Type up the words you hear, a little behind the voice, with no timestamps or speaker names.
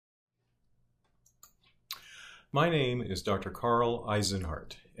My name is Dr. Carl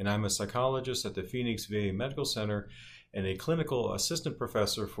Isenhart, and I'm a psychologist at the Phoenix VA Medical Center and a clinical assistant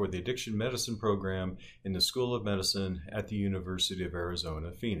professor for the Addiction Medicine program in the School of Medicine at the University of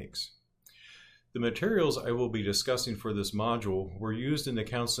Arizona, Phoenix. The materials I will be discussing for this module were used in the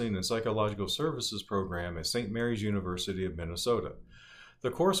Counseling and Psychological Services program at St. Mary's University of Minnesota.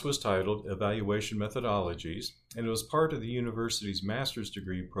 The course was titled Evaluation Methodologies, and it was part of the university's master's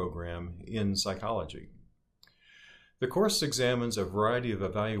degree program in psychology. The course examines a variety of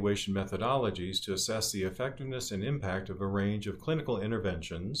evaluation methodologies to assess the effectiveness and impact of a range of clinical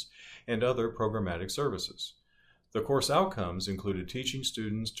interventions and other programmatic services. The course outcomes included teaching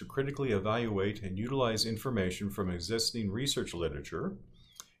students to critically evaluate and utilize information from existing research literature,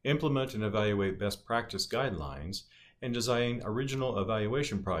 implement and evaluate best practice guidelines, and design original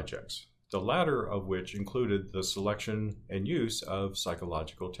evaluation projects, the latter of which included the selection and use of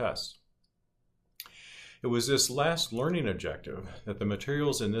psychological tests. It was this last learning objective that the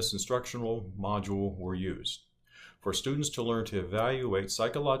materials in this instructional module were used, for students to learn to evaluate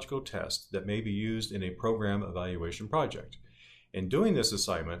psychological tests that may be used in a program evaluation project. In doing this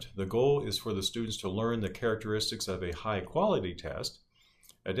assignment, the goal is for the students to learn the characteristics of a high-quality test,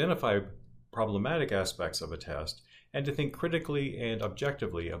 identify problematic aspects of a test, and to think critically and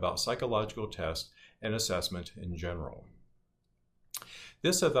objectively about psychological tests and assessment in general.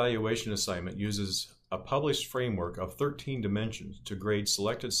 This evaluation assignment uses a published framework of 13 dimensions to grade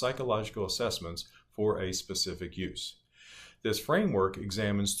selected psychological assessments for a specific use. This framework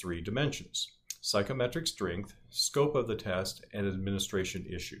examines 3 dimensions: psychometric strength, scope of the test, and administration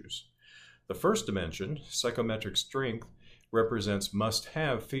issues. The first dimension, psychometric strength, represents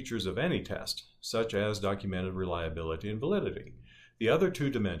must-have features of any test, such as documented reliability and validity. The other 2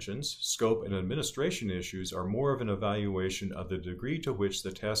 dimensions, scope and administration issues, are more of an evaluation of the degree to which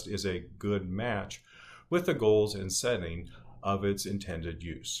the test is a good match with the goals and setting of its intended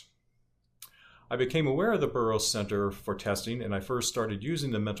use. I became aware of the Burroughs Center for Testing, and I first started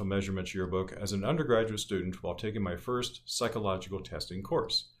using the Mental Measurements Yearbook as an undergraduate student while taking my first psychological testing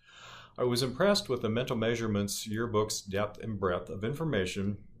course. I was impressed with the Mental Measurements Yearbook's depth and breadth of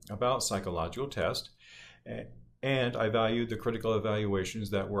information about psychological tests, and I valued the critical evaluations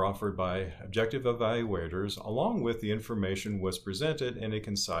that were offered by objective evaluators, along with the information was presented in a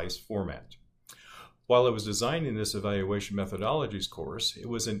concise format. While I was designing this evaluation methodologies course, it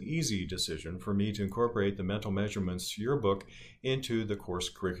was an easy decision for me to incorporate the Mental Measurements Yearbook into the course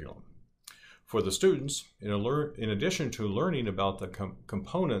curriculum. For the students, in addition to learning about the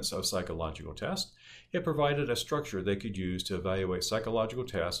components of psychological tests, it provided a structure they could use to evaluate psychological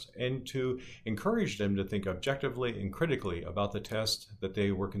tests and to encourage them to think objectively and critically about the test that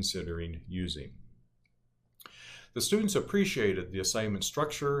they were considering using. The students appreciated the assignment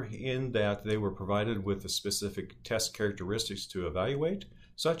structure in that they were provided with the specific test characteristics to evaluate,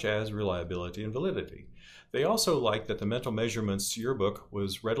 such as reliability and validity. They also liked that the Mental Measurements Yearbook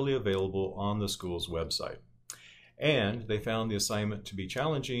was readily available on the school's website. And they found the assignment to be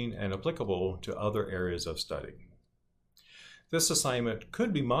challenging and applicable to other areas of study. This assignment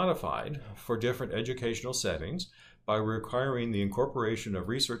could be modified for different educational settings by requiring the incorporation of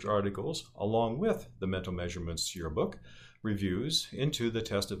research articles along with the Mental Measurements Yearbook reviews into the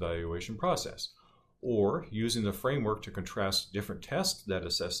test evaluation process, or using the framework to contrast different tests that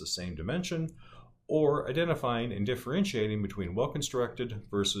assess the same dimension, or identifying and differentiating between well-constructed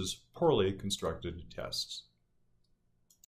versus poorly constructed tests.